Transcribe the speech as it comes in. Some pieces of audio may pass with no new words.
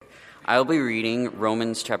I'll be reading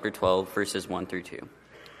Romans chapter 12, verses 1 through 2.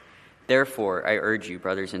 Therefore, I urge you,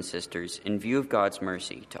 brothers and sisters, in view of God's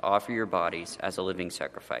mercy, to offer your bodies as a living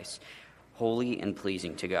sacrifice, holy and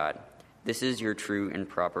pleasing to God. This is your true and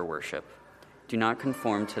proper worship. Do not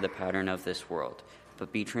conform to the pattern of this world,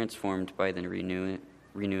 but be transformed by the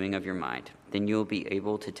renewing of your mind. Then you will be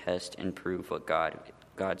able to test and prove what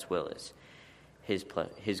God's will is,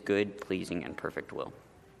 his good, pleasing, and perfect will.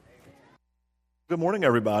 Good morning,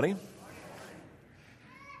 everybody.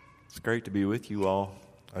 It's great to be with you all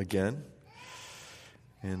again.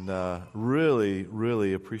 And really,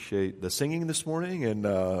 really appreciate the singing this morning and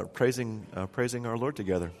praising our Lord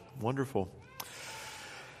together. Wonderful.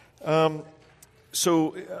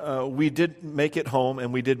 So we did make it home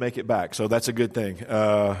and we did make it back. So that's a good thing.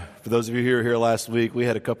 For those of you who were here last week, we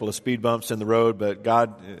had a couple of speed bumps in the road, but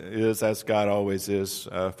God is, as God always is,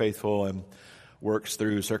 faithful and works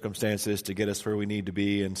through circumstances to get us where we need to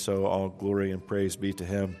be. And so all glory and praise be to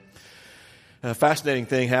Him. A fascinating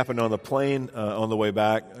thing happened on the plane on the way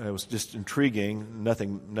back. It was just intriguing,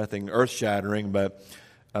 nothing earth-shattering, but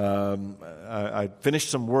I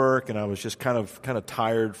finished some work and I was just kind of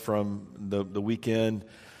tired from the weekend.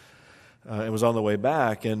 It was on the way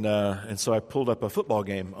back, and so I pulled up a football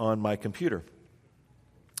game on my computer,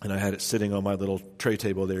 and I had it sitting on my little tray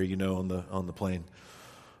table there, on the plane.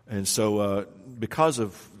 And so because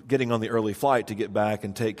of getting on the early flight to get back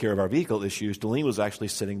and take care of our vehicle issues, Delene was actually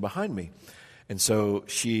sitting behind me. And so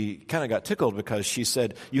she kind of got tickled because she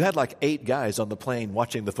said, you had like 8 guys on the plane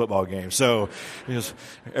watching the football game. So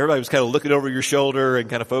everybody was kind of looking over your shoulder and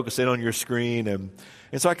kind of focusing on your screen.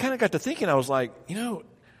 And so I kind of got to thinking, I was like,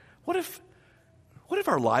 what if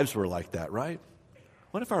our lives were like that, right?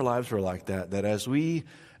 What if our lives were like that? That as we,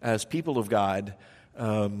 as people of God,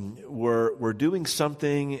 were doing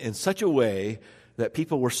something in such a way that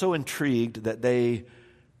people were so intrigued that they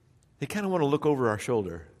kind of want to look over our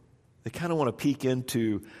shoulder. They kind of want to peek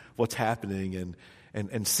into what's happening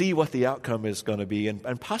and see what the outcome is going to be,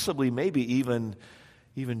 and possibly maybe even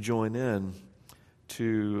join in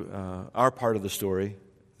to our part of the story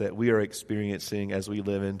that we are experiencing as we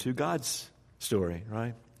live into God's story,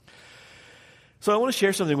 right? So I want to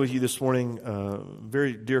share something with you this morning. A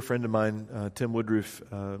very dear friend of mine, Tim Woodruff,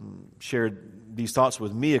 shared these thoughts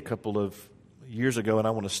with me a couple of years ago, and I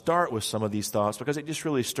want to start with some of these thoughts because it just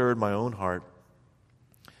really stirred my own heart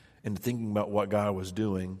into thinking about what God was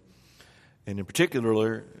doing. And in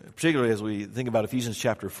particularly as we think about Ephesians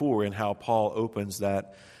chapter 4 and how Paul opens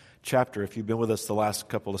that chapter. If you've been with us the last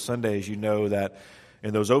couple of Sundays, you know that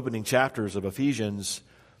in those opening chapters of Ephesians,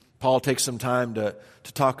 Paul takes some time to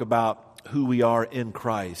talk about who we are in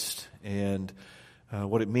Christ and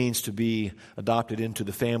what it means to be adopted into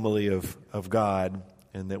the family of God,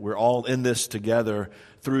 and that we're all in this together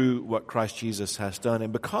through what Christ Jesus has done.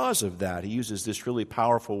 And because of that, he uses this really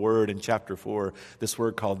powerful word in chapter 4, this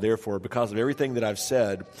word called therefore. Because of everything that I've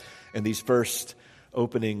said in these first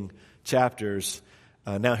opening chapters,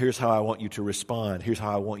 now here's how I want you to respond. Here's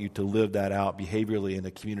how I want you to live that out behaviorally in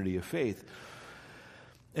a community of faith.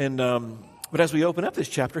 And but as we open up this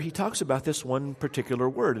chapter, he talks about this one particular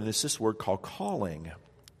word, and it's this word called calling.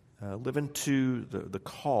 Live into the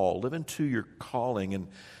call, live into your calling. And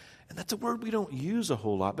that's a word we don't use a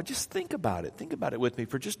whole lot, but just think about it. Think about it with me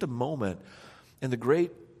for just a moment in the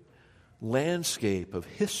great landscape of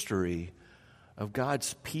history of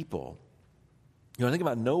God's people. I think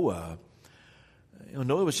about Noah.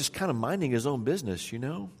 Noah was just kind of minding his own business, We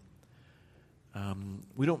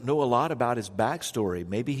don't know a lot about his backstory.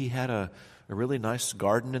 Maybe he had a really nice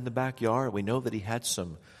garden in the backyard. We know that he had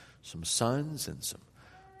some sons and some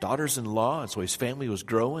daughters-in-law, and so his family was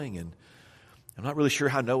growing. And I'm not really sure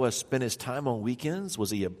how Noah spent his time on weekends. Was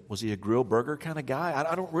he a grill burger kind of guy?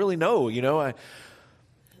 I don't really know,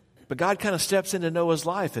 But God kind of steps into Noah's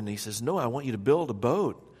life, and he says, Noah, I want you to build a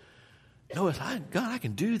boat. Noah says, God, I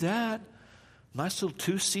can do that. Nice little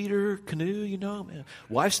 2-seater canoe,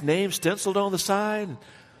 Wife's name stenciled on the side.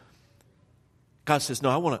 God says, no,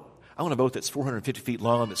 I want a boat that's 450 feet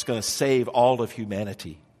long that's going to save all of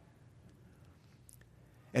humanity.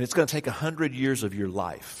 And it's going to take 100 years of your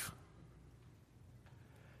life.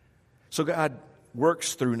 So God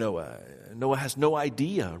works through Noah. Noah has no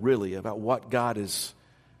idea, really, about what God is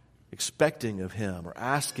expecting of him or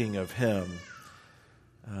asking of him.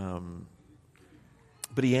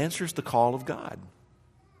 But he answers the call of God.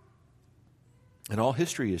 And all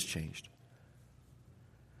history has changed.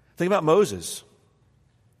 Think about Moses.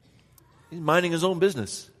 He's minding his own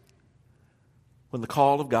business when the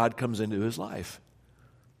call of God comes into his life.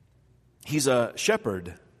 He's a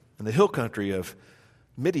shepherd in the hill country of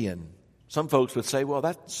Midian. Some folks would say, well,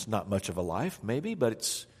 that's not much of a life, maybe, but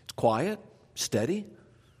it's Quiet, steady,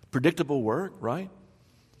 predictable work, right?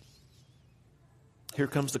 Here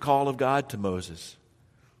comes the call of God to Moses,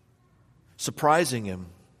 surprising him,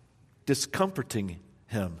 discomforting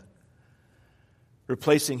him,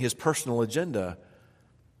 replacing his personal agenda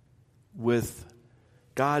with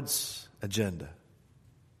God's agenda.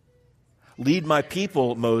 Lead my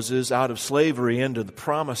people, Moses, out of slavery into the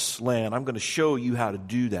promised land. I'm going to show you how to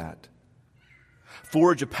do that.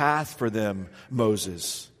 Forge a path for them,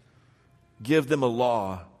 Moses. Give them a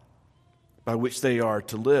law by which they are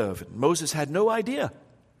to live. Moses had no idea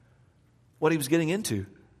what he was getting into.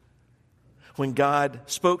 When God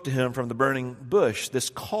spoke to him from the burning bush, this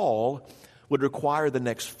call would require the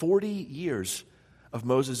next 40 years of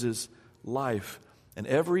Moses' life and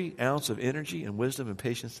every ounce of energy and wisdom and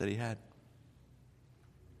patience that he had.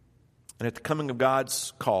 And at the coming of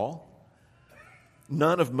God's call,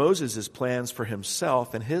 none of Moses' plans for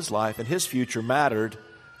himself and his life and his future mattered.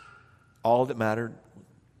 All that mattered,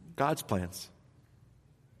 God's plans,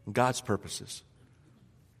 God's purposes.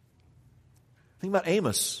 Think about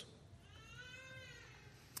Amos.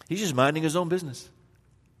 He's just minding his own business.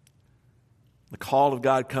 The call of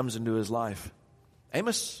God comes into his life.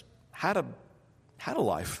 Amos had a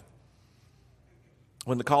life.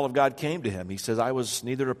 When the call of God came to him, he says, I was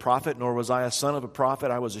neither a prophet nor was I a son of a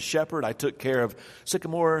prophet. I was a shepherd. I took care of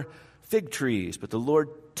sycamore fig trees. But the Lord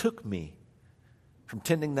took me from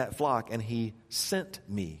tending that flock, and he sent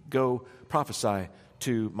me. Go prophesy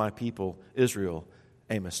to my people Israel.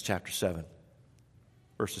 Amos chapter 7,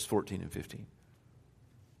 verses 14 and 15.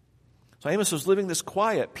 So Amos was living this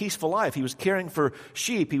quiet, peaceful life. He was caring for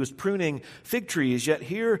sheep. He was pruning fig trees. Yet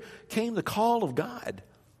here came the call of God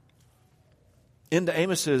into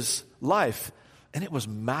Amos's life, and it was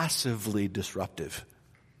massively disruptive,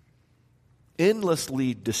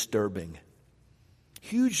 endlessly disturbing,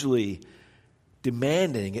 hugely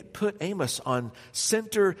demanding. It put Amos on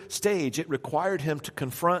center stage. It required him to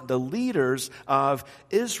confront the leaders of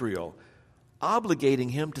Israel,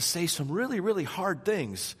 obligating him to say some really, really hard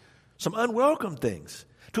things, some unwelcome things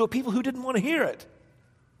to a people who didn't want to hear it.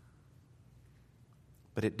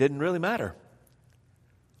 But it didn't really matter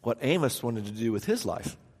what Amos wanted to do with his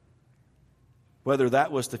life, whether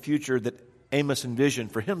that was the future that Amos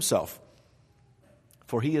envisioned for himself,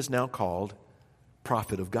 for he is now called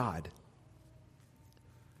prophet of God.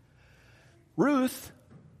 Ruth,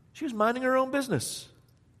 she was minding her own business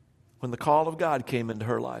when the call of God came into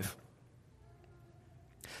her life.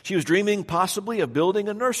 She was dreaming possibly of building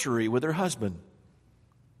a nursery with her husband,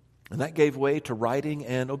 and that gave way to writing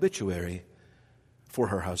an obituary for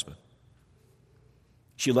her husband.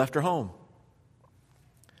 She left her home.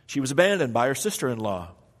 She was abandoned by her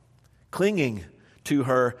sister-in-law, clinging to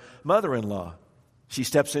her mother-in-law. She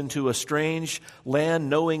steps into a strange land,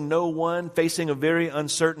 knowing no one, facing a very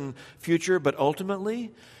uncertain future, but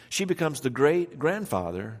ultimately she becomes the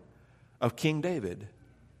great-grandfather of King David,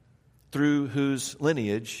 through whose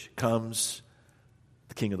lineage comes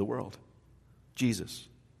the King of the world, Jesus.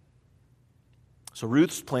 So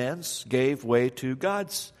Ruth's plans gave way to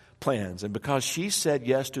God's plans. And because she said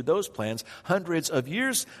yes to those plans hundreds of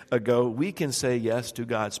years ago, we can say yes to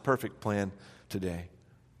God's perfect plan today.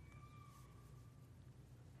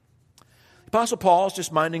 The Apostle Paul's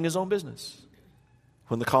just minding his own business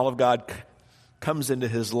when the call of God comes into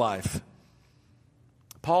his life.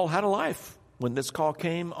 Paul had a life when this call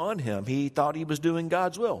came on him. He thought he was doing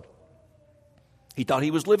God's will. He thought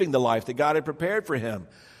he was living the life that God had prepared for him,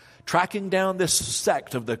 tracking down this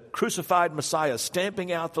sect of the crucified Messiah,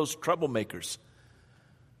 stamping out those troublemakers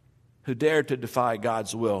who dared to defy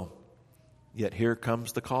God's will. Yet here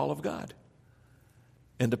comes the call of God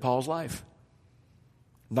into Paul's life.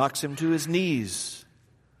 Knocks him to his knees,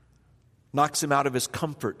 knocks him out of his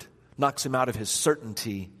comfort, knocks him out of his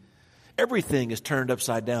certainty. Everything is turned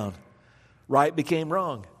upside down. Right became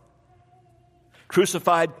wrong.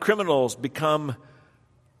 Crucified criminals become,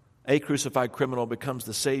 a crucified criminal becomes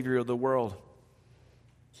the Savior of the world.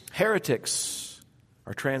 Heretics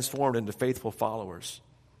are transformed into faithful followers.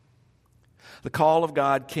 The call of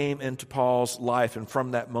God came into Paul's life, and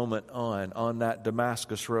from that moment on that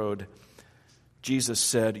Damascus road, Jesus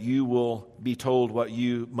said, "You will be told what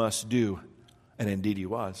you must do." And indeed he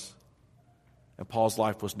was. And Paul's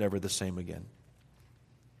life was never the same again.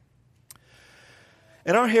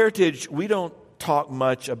 In our heritage, we don't talk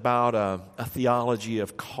much about a theology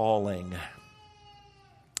of calling.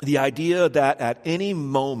 The idea that at any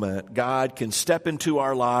moment God can step into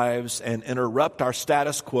our lives and interrupt our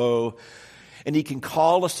status quo, and He can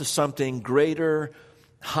call us to something greater,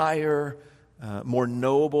 higher, more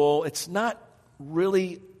noble. It's not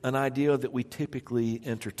really an idea that we typically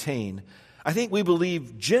entertain. I think we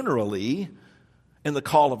believe generally in the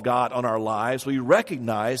call of God on our lives. We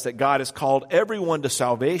recognize that God has called everyone to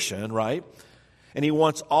salvation, right? And He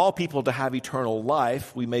wants all people to have eternal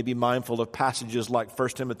life. We may be mindful of passages like 1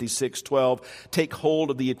 Timothy 6:12, take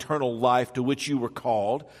hold of the eternal life to which you were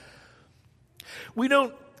called. We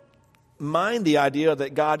don't mind the idea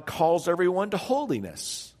that God calls everyone to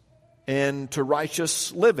holiness and to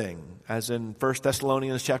righteous living, as in 1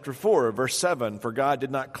 Thessalonians chapter 4, verse 7, for God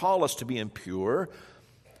did not call us to be impure,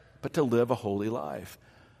 but to live a holy life.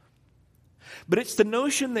 But it's the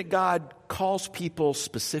notion that God calls people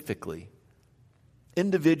specifically,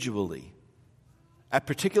 individually, at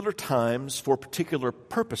particular times for particular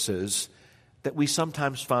purposes that we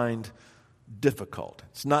sometimes find difficult.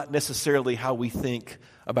 It's not necessarily how we think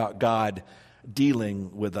about God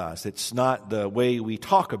dealing with us. It's not the way we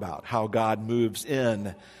talk about how God moves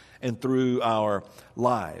in and through our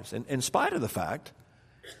lives. And in spite of the fact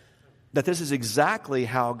that this is exactly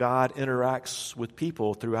how God interacts with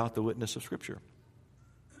people throughout the witness of Scripture.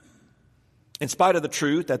 In spite of the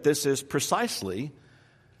truth that this is precisely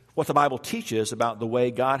what the Bible teaches about the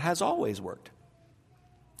way God has always worked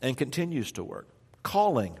and continues to work.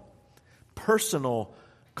 Calling, personal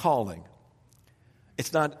calling.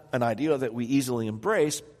 It's not an idea that we easily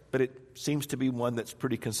embrace, but it seems to be one that's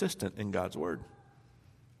pretty consistent in God's Word.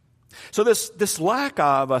 So this lack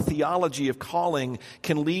of a theology of calling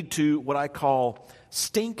can lead to what I call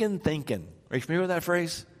stinking thinking. Are you familiar with that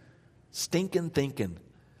phrase? Stinking thinking.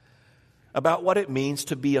 About what it means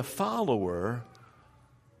to be a follower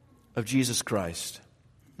of Jesus Christ.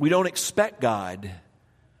 We don't expect God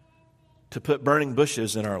to put burning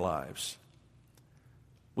bushes in our lives.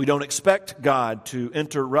 We don't expect God to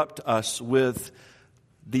interrupt us with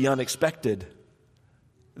the unexpected,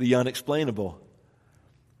 the unexplainable,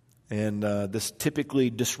 and this typically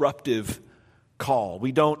disruptive call.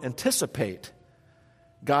 We don't anticipate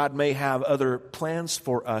God may have other plans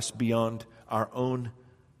for us beyond our own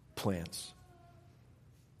plans.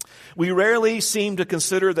 We rarely seem to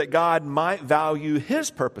consider that God might value His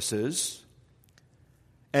purposes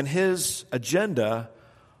and His agenda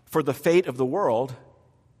for the fate of the world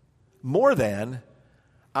more than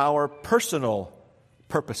our personal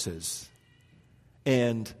purposes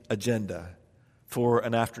and agenda for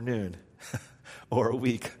an afternoon or a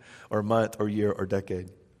week or a month or year or decade.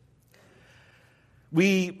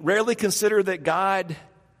 We rarely consider that God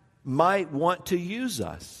might want to use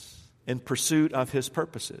us in pursuit of His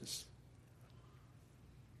purposes.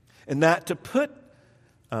 And that to put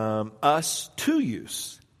us to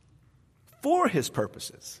use for His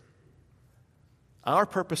purposes, our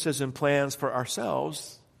purposes and plans for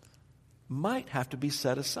ourselves might have to be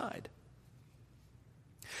set aside.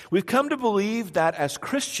 We've come to believe that as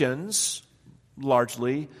Christians,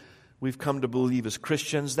 largely, we've come to believe as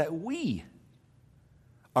Christians that we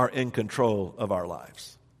are in control of our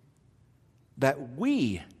lives. That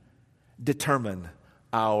we determine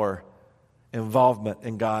our involvement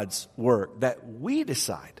in God's work. That we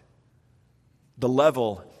decide the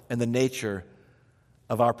level and the nature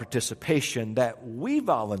of our participation. That we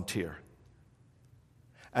volunteer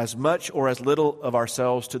as much or as little of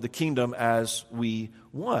ourselves to the kingdom as we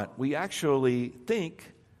want. We actually think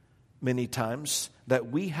many times that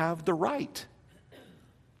we have the right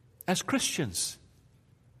as Christians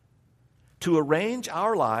to arrange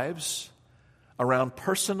our lives around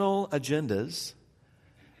personal agendas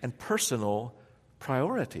and personal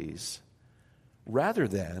priorities rather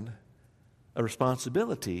than a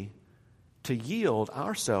responsibility to yield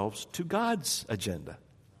ourselves to God's agenda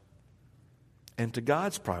and to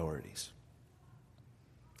God's priorities.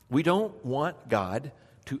 We don't want God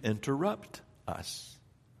to interrupt us.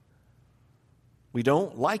 We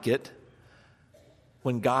don't like it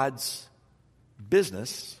when God's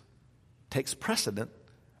business takes precedent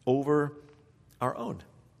over our own.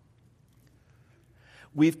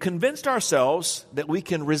 We've convinced ourselves that we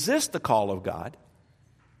can resist the call of God,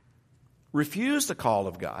 refuse the call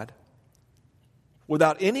of God,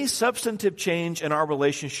 without any substantive change in our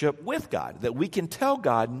relationship with God, that we can tell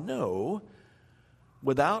God no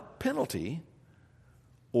without penalty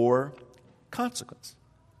or consequence.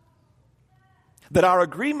 That our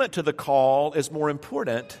agreement to the call is more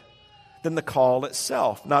important than the call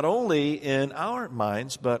itself, not only in our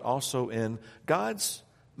minds, but also in God's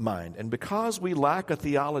mind. And because we lack a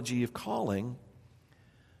theology of calling,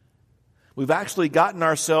 we've actually gotten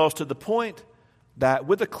ourselves to the point that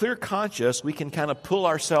with a clear conscience, we can kind of pull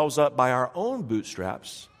ourselves up by our own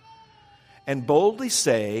bootstraps and boldly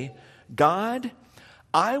say, God,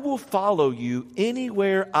 I will follow you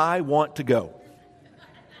anywhere I want to go.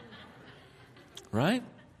 Right?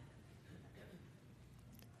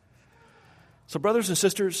 So, brothers and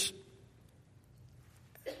sisters,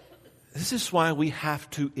 this is why we have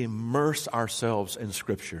to immerse ourselves in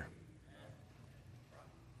Scripture.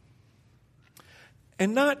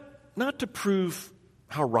 And not to prove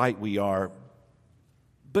how right we are,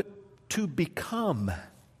 but to become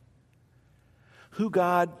who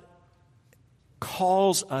God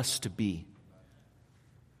calls us to be.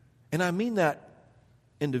 And I mean that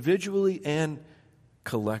individually and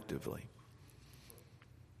collectively.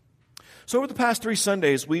 So over the past 3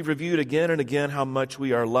 Sundays, we've reviewed again and again how much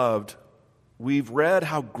we are loved. We've read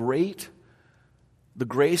how great the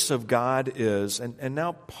grace of God is. And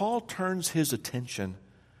now Paul turns his attention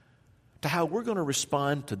to how we're going to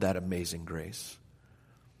respond to that amazing grace.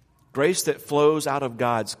 Grace that flows out of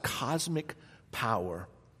God's cosmic power.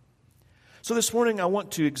 So this morning I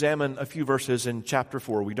want to examine a few verses in chapter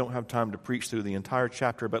 4. We don't have time to preach through the entire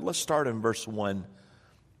chapter, but let's start in verse 1.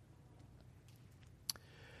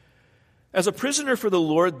 As a prisoner for the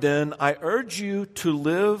Lord, then, I urge you to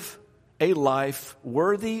live a life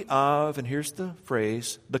worthy of, and here's the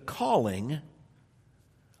phrase, the calling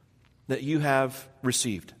that you have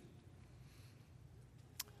received.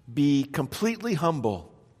 Be completely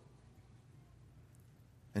humble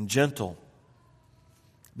and gentle.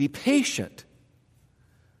 Be patient,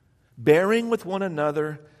 bearing with one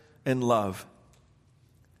another in love.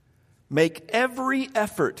 Make every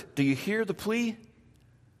effort. Do you hear the plea?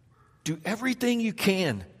 Do everything you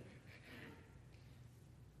can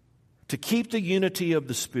to keep the unity of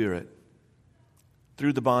the Spirit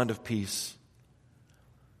through the bond of peace.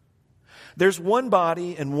 There's one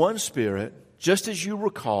body and one Spirit, just as you were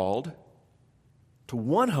called to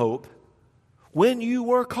one hope when you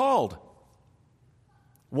were called.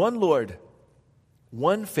 One Lord,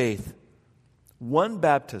 one faith, one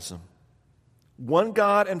baptism, one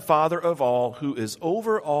God and Father of all, who is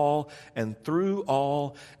over all and through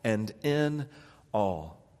all and in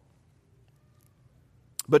all.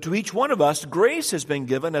 But to each one of us, grace has been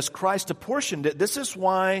given as Christ apportioned it. This is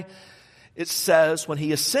why it says, when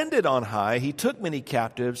he ascended on high, he took many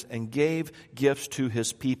captives and gave gifts to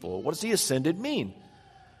his people. What does he ascended mean?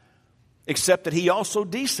 Except that he also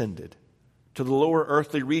descended to the lower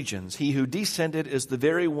earthly regions. He who descended is the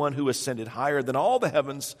very one who ascended higher than all the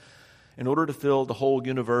heavens in order to fill the whole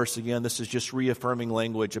universe. Again, this is just reaffirming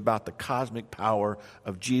language about the cosmic power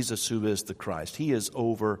of Jesus, who is the Christ. He is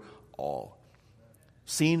over all.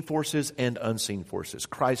 Seen forces and unseen forces.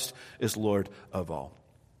 Christ is Lord of all.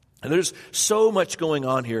 And there's so much going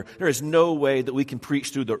on here. There is no way that we can preach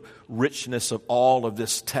through the richness of all of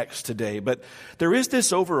this text today. But there is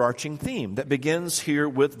this overarching theme that begins here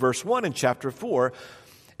with verse 1 in chapter 4.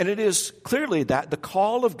 And it is clearly that the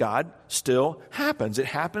call of God still happens. It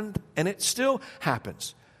happened and it still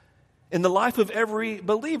happens in the life of every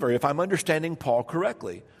believer, if I'm understanding Paul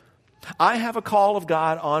correctly. I have a call of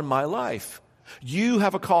God on my life. You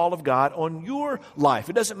have a call of God on your life.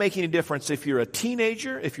 It doesn't make any difference if you're a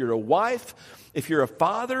teenager, if you're a wife, if you're a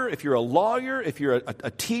father, if you're a lawyer, if you're a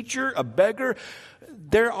teacher, a beggar.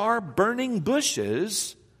 There are burning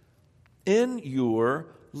bushes in your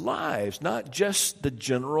lives, not just the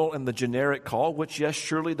general and the generic call, which, yes,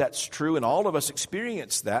 surely that's true, and all of us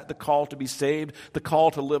experience that, the call to be saved, the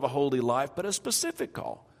call to live a holy life, but a specific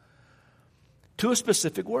call to a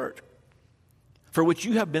specific work for which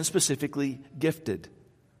you have been specifically gifted.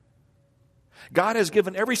 God has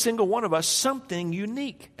given every single one of us something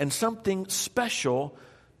unique and something special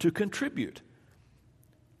to contribute.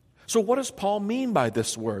 So what does Paul mean by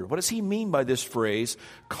this word? What does he mean by this phrase,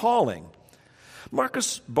 calling?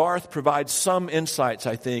 Marcus Barth provides some insights,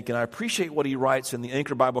 I think, and I appreciate what he writes in the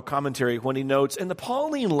Anchor Bible Commentary when he notes, in the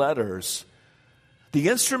Pauline letters, the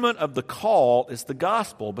instrument of the call is the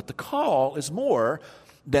gospel, but the call is more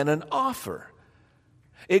than an offer.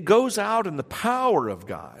 It goes out in the power of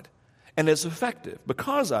God and is effective.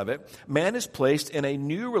 Because of it, man is placed in a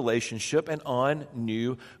new relationship and on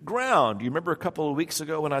new ground. You remember a couple of weeks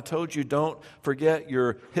ago when I told you don't forget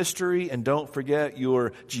your history and don't forget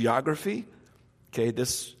your geography? Okay,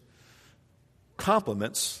 this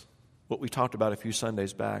complements what we talked about a few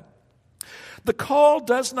Sundays back. The call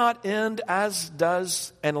does not end as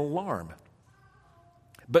does an alarm,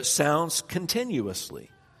 but sounds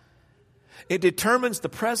continuously. It determines the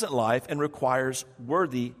present life and requires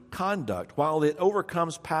worthy conduct. While it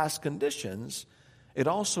overcomes past conditions, it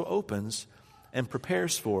also opens and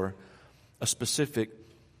prepares for a specific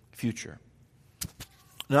future.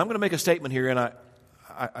 Now, I'm going to make a statement here, and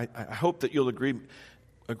I hope that you'll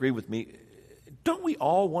agree with me. Don't we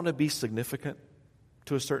all want to be significant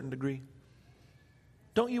to a certain degree?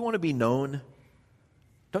 Don't you want to be known?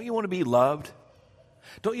 Don't you want to be loved?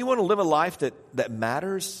 Don't you want to live a life that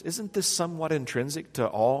matters? Isn't this somewhat intrinsic to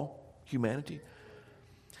all humanity?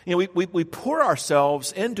 You know, we pour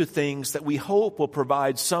ourselves into things that we hope will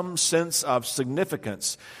provide some sense of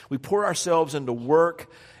significance. We pour ourselves into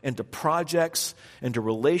work, into projects, into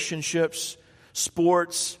relationships,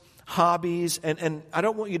 sports, hobbies, and I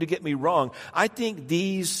don't want you to get me wrong. I think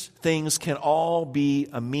these things can all be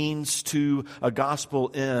a means to a gospel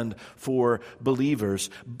end for believers.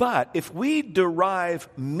 But if we derive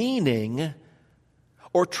meaning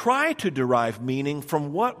or try to derive meaning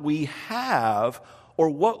from what we have or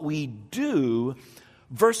what we do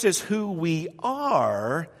versus who we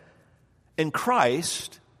are in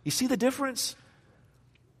Christ, you see the difference?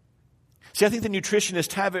 See, I think the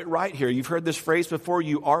nutritionists have it right here. You've heard this phrase before,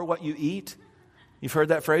 you are what you eat. You've heard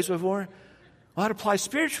that phrase before? Well, that applies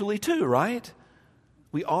spiritually too, right?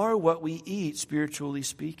 We are what we eat, spiritually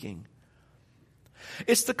speaking.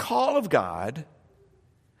 It's the call of God,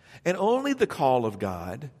 and only the call of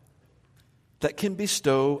God, that can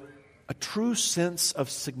bestow a true sense of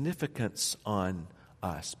significance on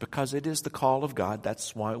us, because it is the call of God.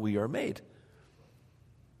 That's why we are made.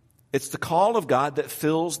 It's the call of God that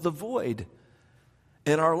fills the void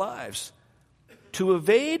in our lives. To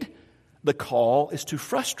evade the call is to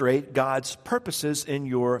frustrate God's purposes in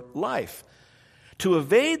your life. To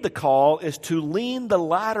evade the call is to lean the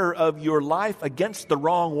ladder of your life against the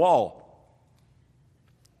wrong wall.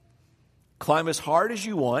 Climb as hard as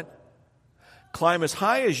you want, climb as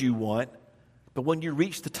high as you want, but when you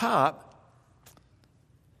reach the top,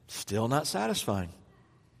 still not satisfying.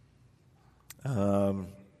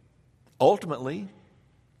 Ultimately,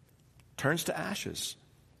 turns to ashes.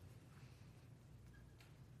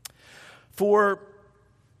 For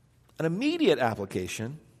an immediate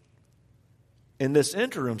application in this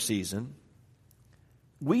interim season,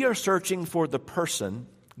 we are searching for the person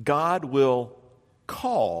God will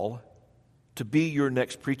call to be your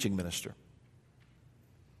next preaching minister.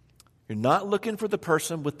 You're not looking for the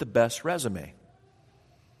person with the best resume.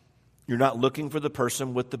 You're not looking for the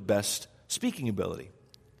person with the best speaking ability.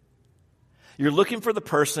 You're looking for the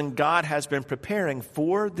person God has been preparing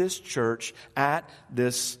for this church at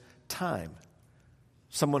this time.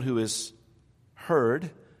 Someone who is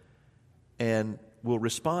heard and will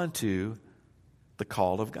respond to the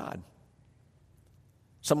call of God.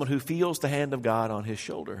 Someone who feels the hand of God on his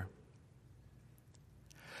shoulder.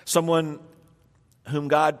 Someone whom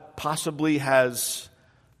God possibly has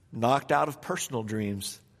knocked out of personal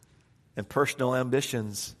dreams and personal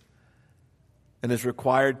ambitions, and is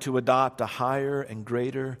required to adopt a higher and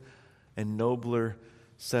greater and nobler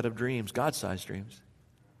set of dreams, God-sized dreams.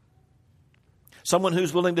 Someone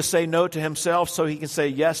who's willing to say no to himself so he can say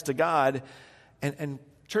yes to God. And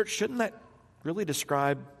church, shouldn't that really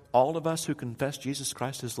describe all of us who confess Jesus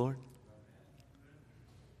Christ as Lord?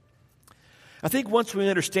 I think once we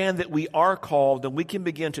understand that we are called, then we can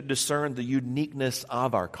begin to discern the uniqueness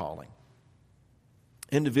of our calling,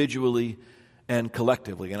 individually and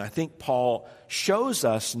collectively. And I think Paul shows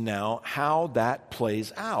us now how that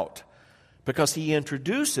plays out, because he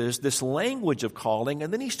introduces this language of calling,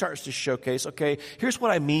 and then he starts to showcase, okay, here's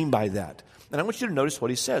what I mean by that. And I want you to notice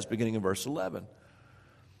what he says, beginning in verse 11.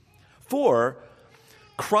 For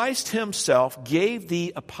Christ himself gave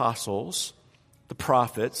the apostles, the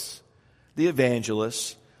prophets, the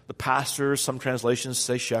evangelists, the pastors, some translations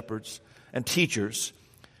say shepherds, and teachers,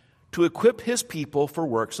 to equip his people for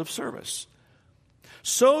works of service,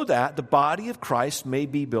 so that the body of Christ may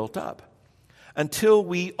be built up, until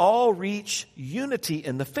we all reach unity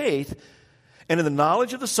in the faith and in the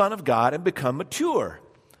knowledge of the Son of God and become mature,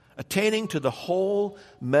 attaining to the whole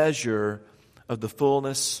measure of the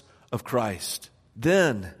fullness of Christ.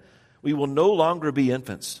 Then we will no longer be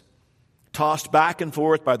infants, tossed back and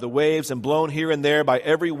forth by the waves and blown here and there by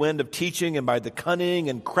every wind of teaching and by the cunning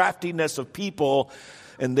and craftiness of people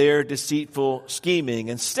and their deceitful scheming.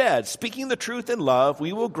 Instead, speaking the truth in love,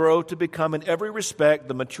 we will grow to become in every respect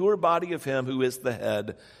the mature body of him who is the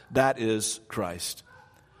head, that is Christ.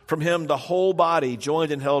 From him the whole body,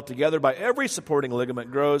 joined and held together by every supporting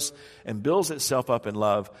ligament, grows and builds itself up in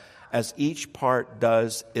love as each part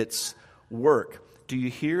does its work. Do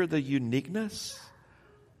you hear the uniqueness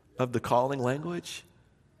of the calling language?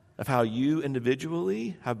 Of how you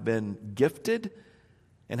individually have been gifted,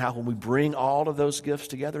 and how when we bring all of those gifts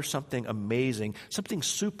together, something amazing, something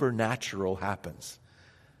supernatural happens.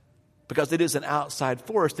 Because it is an outside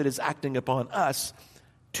force that is acting upon us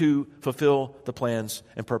to fulfill the plans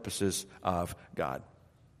and purposes of God.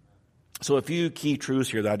 So a few key truths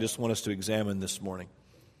here that I just want us to examine this morning.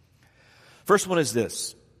 First one is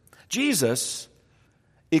this: Jesus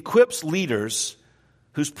equips leaders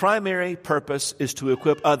whose primary purpose is to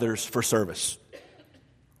equip others for service.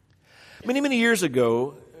 Many, many years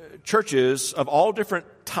ago, churches of all different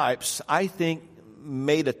types, I think,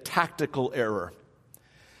 made a tactical error.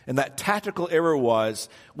 And that tactical error was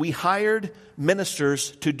we hired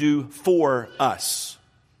ministers to do for us,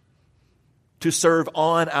 to serve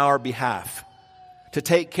on our behalf, to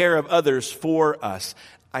take care of others for us.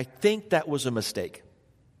 I think that was a mistake.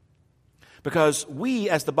 Because we,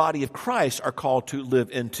 as the body of Christ, are called to live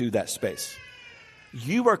into that space.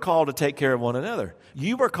 You are called to take care of one another.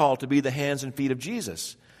 You are called to be the hands and feet of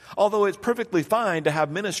Jesus. Although it's perfectly fine to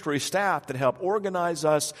have ministry staff that help organize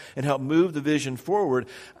us and help move the vision forward,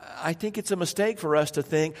 I think it's a mistake for us to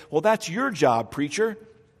think, well, that's your job, preacher,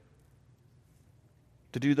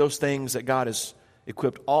 to do those things that God has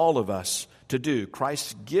equipped all of us to do.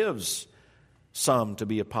 Christ gives some to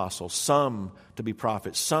be apostles, some to be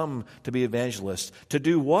prophets, some to be evangelists. To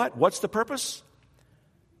do what? What's the purpose?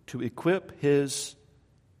 To equip His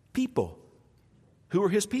people. Who are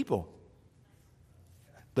His people?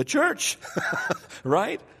 The church,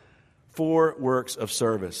 right? For works of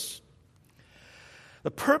service.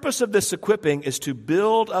 The purpose of this equipping is to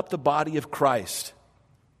build up the body of Christ.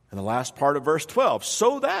 In the last part of verse 12,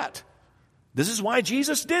 so that, this is why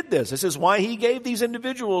Jesus did this. This is why He gave these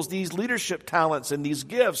individuals these leadership talents and these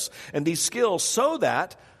gifts and these skills, so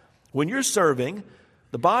that when you're serving,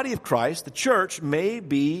 the body of Christ, the church, may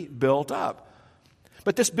be built up.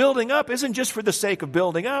 But this building up isn't just for the sake of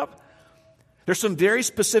building up. There's some very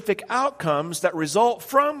specific outcomes that result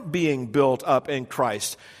from being built up in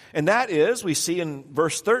Christ. And that is, we see in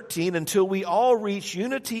verse 13, until we all reach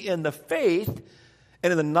unity in the faith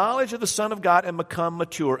and in the knowledge of the Son of God and become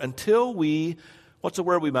mature. Until we, what's a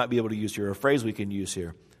word we might be able to use here, a phrase we can use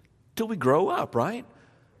here? Till we grow up, right?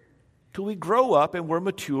 Till we grow up and we're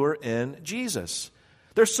mature in Jesus.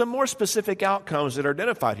 There's some more specific outcomes that are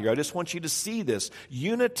identified here. I just want you to see this.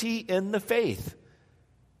 Unity in the faith.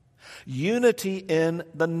 Unity in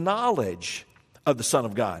the knowledge of the Son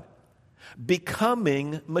of God.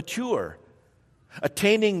 Becoming mature.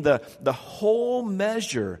 Attaining the whole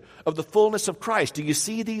measure of the fullness of Christ. Do you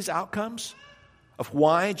see these outcomes of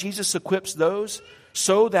why Jesus equips those?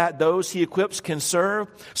 So that those He equips can serve.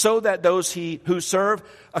 So that those who serve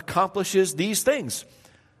accomplishes these things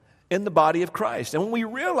in the body of Christ. And when we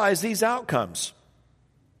realize these outcomes,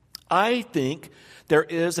 I think there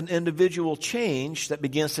is an individual change that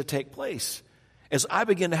begins to take place. As I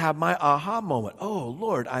begin to have my aha moment, oh,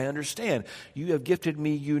 Lord, I understand. You have gifted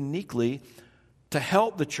me uniquely to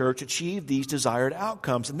help the church achieve these desired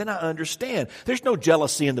outcomes. And then I understand there's no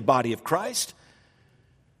jealousy in the body of Christ.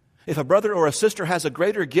 If a brother or a sister has a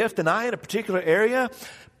greater gift than I in a particular area,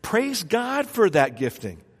 praise God for that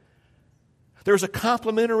gifting. There's a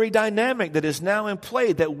complementary dynamic that is now in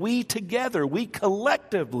play that we together, we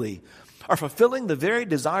collectively are fulfilling the very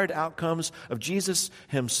desired outcomes of Jesus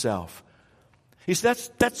Himself. He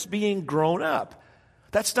says that's being grown up.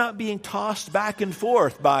 That's not being tossed back and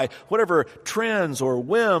forth by whatever trends or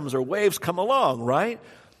whims or waves come along, right?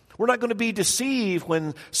 We're not going to be deceived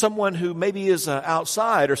when someone who maybe is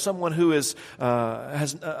outside or someone who has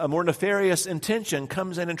a more nefarious intention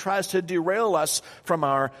comes in and tries to derail us from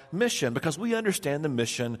our mission, because we understand the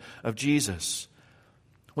mission of Jesus.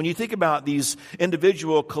 When you think about these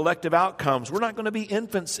individual collective outcomes, we're not going to be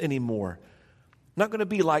infants anymore. Not going to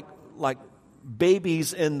be like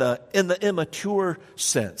babies in the immature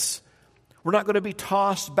sense. We're not going to be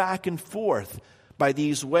tossed back and forth by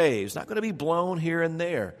these waves. Not going to be blown here and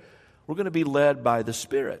there. We're going to be led by the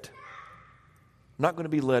Spirit. Not going to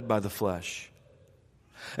be led by the flesh.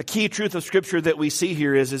 A key truth of Scripture that we see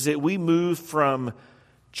here is that we move from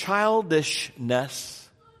childishness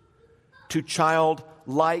to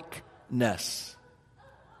childlikeness.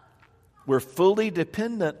 We're fully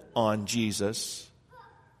dependent on Jesus,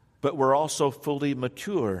 but we're also fully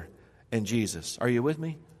mature in Jesus. Are you with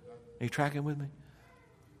me? Are you tracking with me?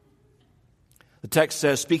 The text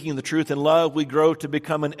says, speaking the truth in love, we grow to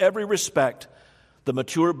become in every respect the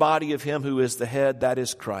mature body of Him who is the head, that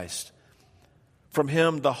is Christ. From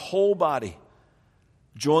Him, the whole body,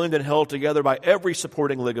 joined and held together by every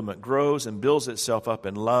supporting ligament, grows and builds itself up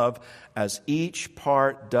in love as each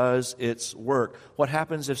part does its work. What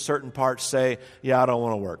happens if certain parts say, yeah, I don't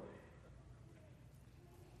want to work?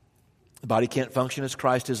 The body can't function as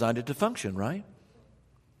Christ designed it to function, right?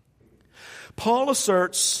 Paul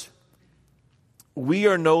asserts we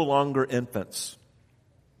are no longer infants.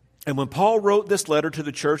 And when Paul wrote this letter to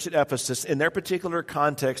the church at Ephesus, in their particular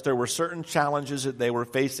context, there were certain challenges that they were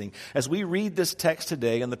facing. As we read this text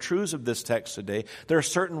today and the truths of this text today, there are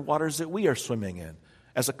certain waters that we are swimming in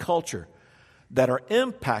as a culture that are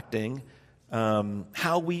impacting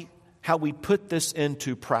how we put this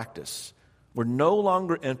into practice. We're no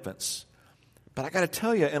longer infants. But I got to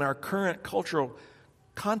tell you, in our current cultural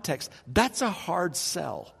context, that's a hard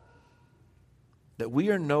sell. That we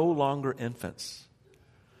are no longer infants.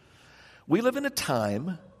 We live in a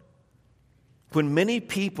time when many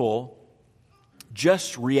people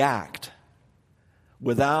just react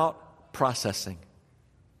without processing.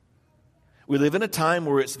 We live in a time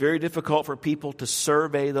where it's very difficult for people to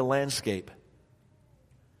survey the landscape.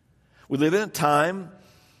 We live in a time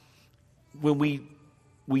when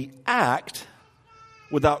we act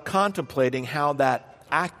without contemplating how that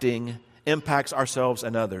acting impacts ourselves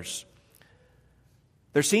and others.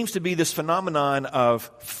 There seems to be this phenomenon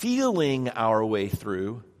of feeling our way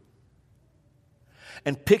through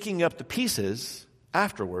and picking up the pieces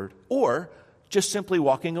afterward, or just simply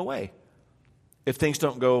walking away if things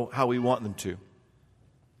don't go how we want them to.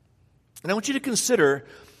 And I want you to consider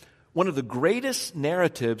one of the greatest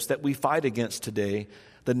narratives that we fight against today,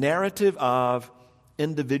 the narrative of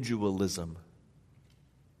individualism.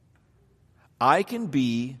 I can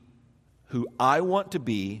be who I want to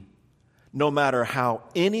be no matter how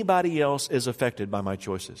anybody else is affected by my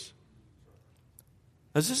choices.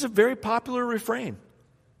 Now, this is a very popular refrain.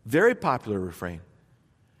 Very popular refrain.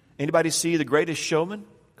 Anybody see The Greatest Showman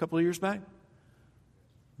a couple of years back?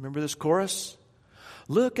 Remember this chorus?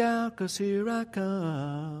 Look out, 'cause here I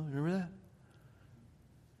come. Remember that?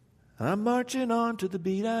 I'm marching on to the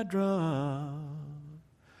beat I drum.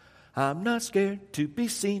 I'm not scared to be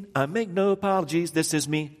seen. I make no apologies. This is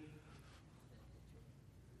me.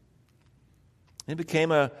 It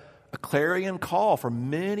became a clarion call for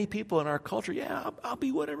many people in our culture. Yeah, I'll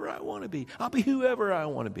be whatever I want to be. I'll be whoever I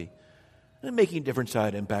want to be. And making a difference how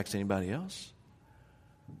it impacts anybody else.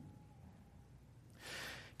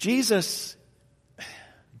 Jesus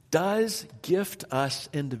does gift us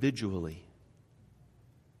individually.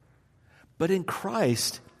 But in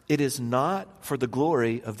Christ, it is not for the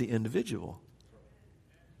glory of the individual.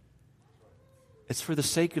 It's for the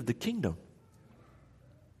sake of the kingdom.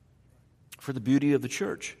 For the beauty of the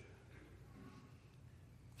church.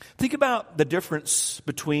 Think about the difference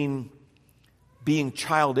between being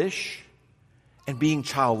childish and being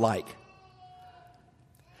childlike.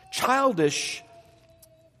 Childish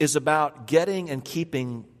is about getting and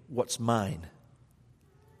keeping what's mine.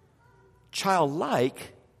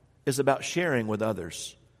 Childlike is about sharing with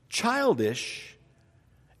others. Childish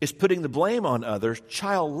is putting the blame on others.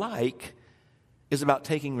 Childlike is about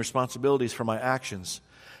taking responsibilities for my actions.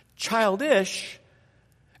 Childish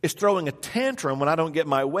is throwing a tantrum when I don't get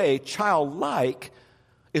my way. Childlike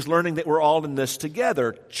is learning that we're all in this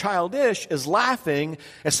together. Childish is laughing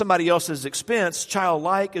at somebody else's expense.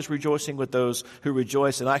 Childlike is rejoicing with those who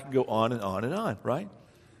rejoice. And I can go on and on and on, right?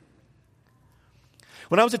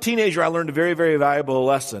 When I was a teenager, I learned a very, very valuable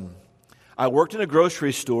lesson. I worked in a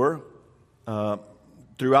grocery store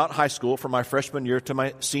throughout high school from my freshman year to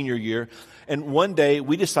my senior year. And one day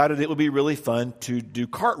we decided it would be really fun to do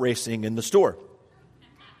kart racing in the store.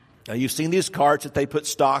 Now, you've seen these carts that they put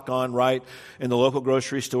stock on, right, in the local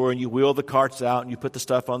grocery store, and you wheel the carts out and you put the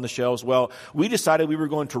stuff on the shelves. Well, we decided we were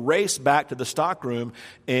going to race back to the stock room,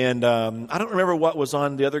 and I don't remember what was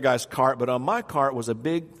on the other guy's cart, but on my cart was a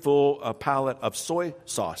big, full pallet of soy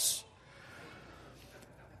sauce.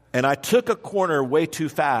 And I took a corner way too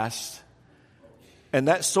fast, and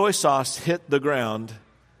that soy sauce hit the ground,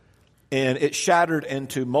 and it shattered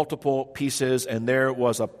into multiple pieces, and there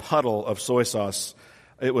was a puddle of soy sauce.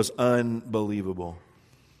 It was unbelievable.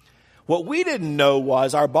 What we didn't know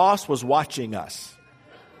was our boss was watching us.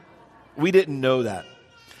 We didn't know that.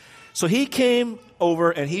 So he came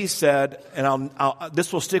over and he said, and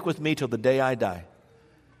this will stick with me till the day I die.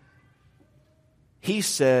 He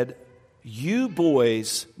said, you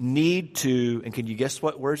boys need to, and can you guess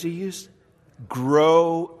what words he used?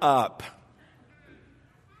 Grow up.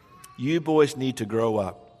 You boys need to grow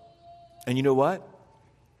up. And you know what?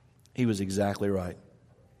 He was exactly right.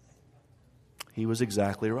 He was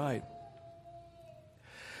exactly right.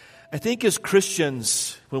 I think as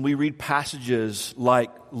Christians, when we read passages like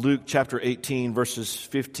Luke chapter 18, verses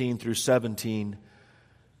 15 through 17,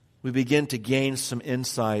 we begin to gain some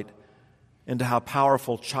insight into how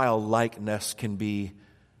powerful childlikeness can be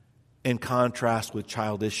in contrast with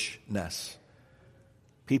childishness.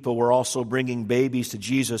 People were also bringing babies to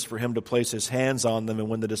Jesus for him to place his hands on them, and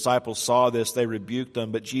when the disciples saw this, they rebuked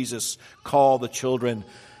them. But Jesus called the children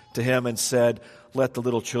to him and said, let the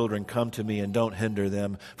little children come to me and don't hinder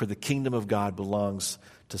them, for the kingdom of God belongs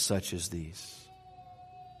to such as these.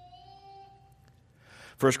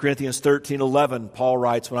 1 Corinthians 13:11, Paul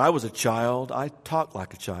writes, when I was a child, I talked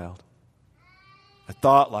like a child. I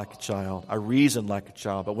thought like a child. I reasoned like a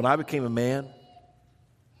child. But when I became a man,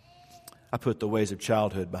 I put the ways of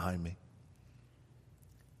childhood behind me.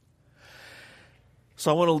 So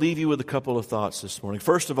I want to leave you with a couple of thoughts this morning.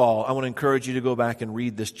 First of all, I want to encourage you to go back and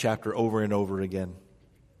read this chapter over and over again.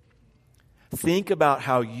 Think about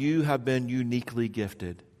how you have been uniquely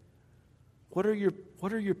gifted. What are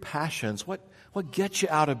your passions? What gets you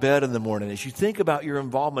out of bed in the morning? As you think about your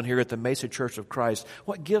involvement here at the Mesa Church of Christ,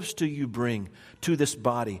 what gifts do you bring to this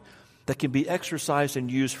body that can be exercised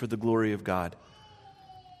and used for the glory of God?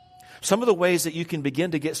 Some of the ways that you can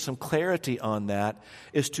begin to get some clarity on that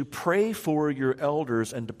is to pray for your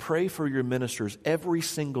elders and to pray for your ministers every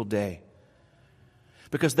single day.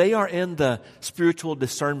 Because they are in the spiritual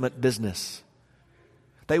discernment business.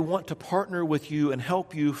 They want to partner with you and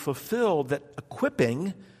help you fulfill that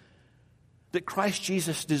equipping that Christ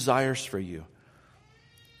Jesus desires for you.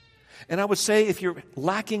 And I would say if you're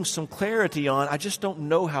lacking some clarity on, I just don't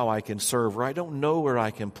know how I can serve, or I don't know where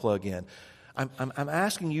I can plug in, I'm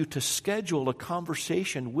asking you to schedule a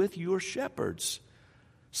conversation with your shepherds.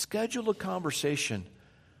 Schedule a conversation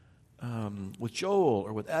with Joel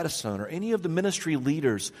or with Edison or any of the ministry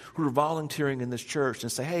leaders who are volunteering in this church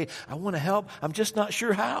and say, hey, I want to help. I'm just not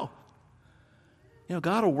sure how. You know,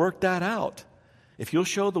 God will work that out. If you'll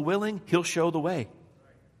show the willing, He'll show the way.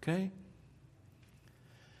 Okay?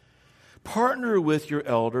 Partner with your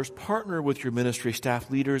elders, partner with your ministry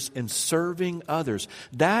staff leaders in serving others.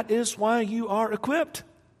 That is why you are equipped.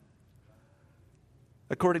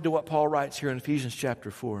 According to what Paul writes here in Ephesians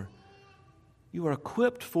chapter 4. You are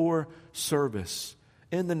equipped for service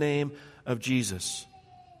in the name of Jesus.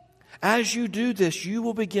 As you do this, you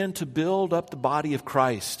will begin to build up the body of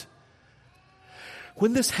Christ.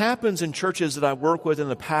 When this happens in churches that I work with in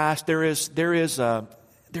the past, there is an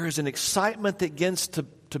excitement that begins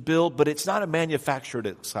to build, but it's not a manufactured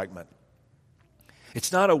excitement.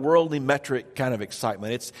 It's not a worldly metric kind of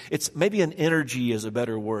excitement. It's maybe an energy is a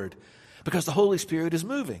better word, because the Holy Spirit is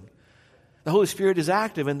moving. The Holy Spirit is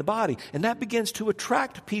active in the body, and that begins to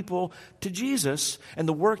attract people to Jesus and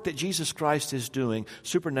the work that Jesus Christ is doing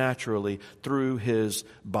supernaturally through His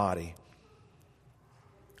body.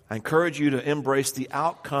 I encourage you to embrace the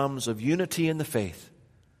outcomes of unity in the faith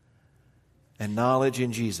and knowledge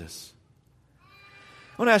in Jesus.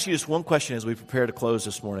 I want to ask you just one question as we prepare to close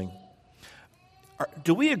this morning.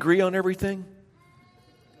 Do we agree on everything?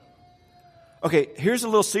 Okay, here's a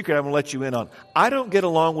little secret I'm going to let you in on. I don't get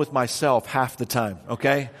along with myself half the time,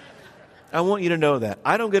 okay? I want you to know that.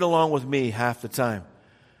 I don't get along with me half the time.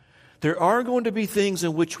 There are going to be things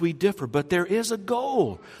in which we differ, but there is a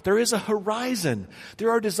goal. There is a horizon. There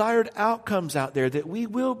are desired outcomes out there that we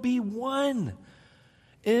will be one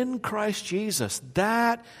in Christ Jesus.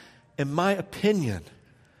 That, in my opinion,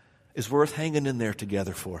 is worth hanging in there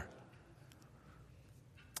together for.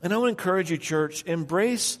 And I want to encourage you, church,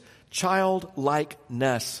 embrace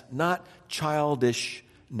childlikeness, not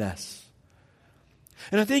childishness.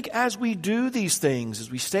 And I think as we do these things, as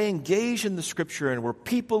we stay engaged in the Scripture and we're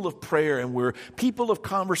people of prayer and we're people of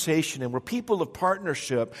conversation and we're people of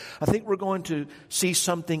partnership, I think we're going to see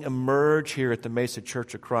something emerge here at the Mesa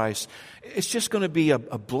Church of Christ. It's just going to be a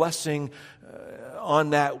blessing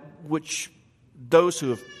on that which those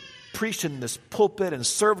who have preached in this pulpit and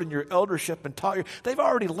served in your eldership and taught you, they've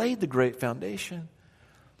already laid the great foundation.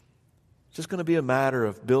 It's just going to be a matter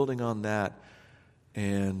of building on that.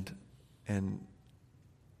 And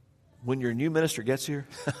when your new minister gets here,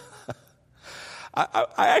 I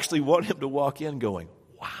actually want him to walk in going,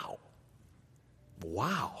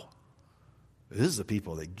 wow, this is the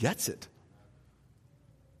people that gets it.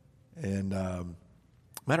 And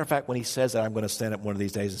matter of fact, when he says that, I'm going to stand up one of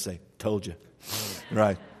these days and say, told you.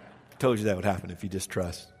 Right. Told you that would happen if you just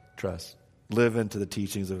trust. Live into the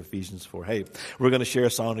teachings of Ephesians 4. Hey, we're going to share a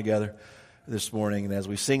song together this morning. And as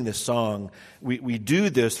we sing this song, we do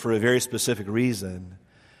this for a very specific reason.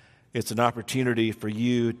 It's an opportunity for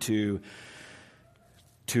you to,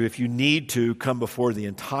 if you need to, come before the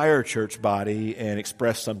entire church body and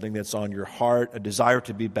express something that's on your heart, a desire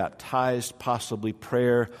to be baptized, possibly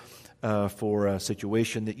prayer for a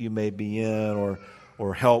situation that you may be in,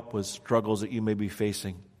 or help with struggles that you may be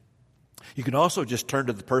facing. You can also just turn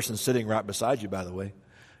to the person sitting right beside you, by the way.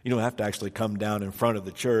 You don't have to actually come down in front of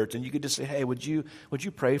the church. And you could just say, hey, would you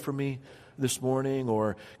pray for me this morning?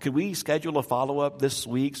 Or could we schedule a follow-up this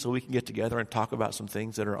week so we can get together and talk about some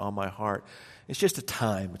things that are on my heart? It's just a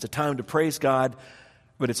time. It's a time to praise God,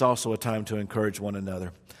 but it's also a time to encourage one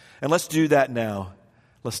another. And let's do that now.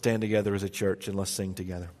 Let's stand together as a church and let's sing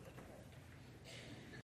together.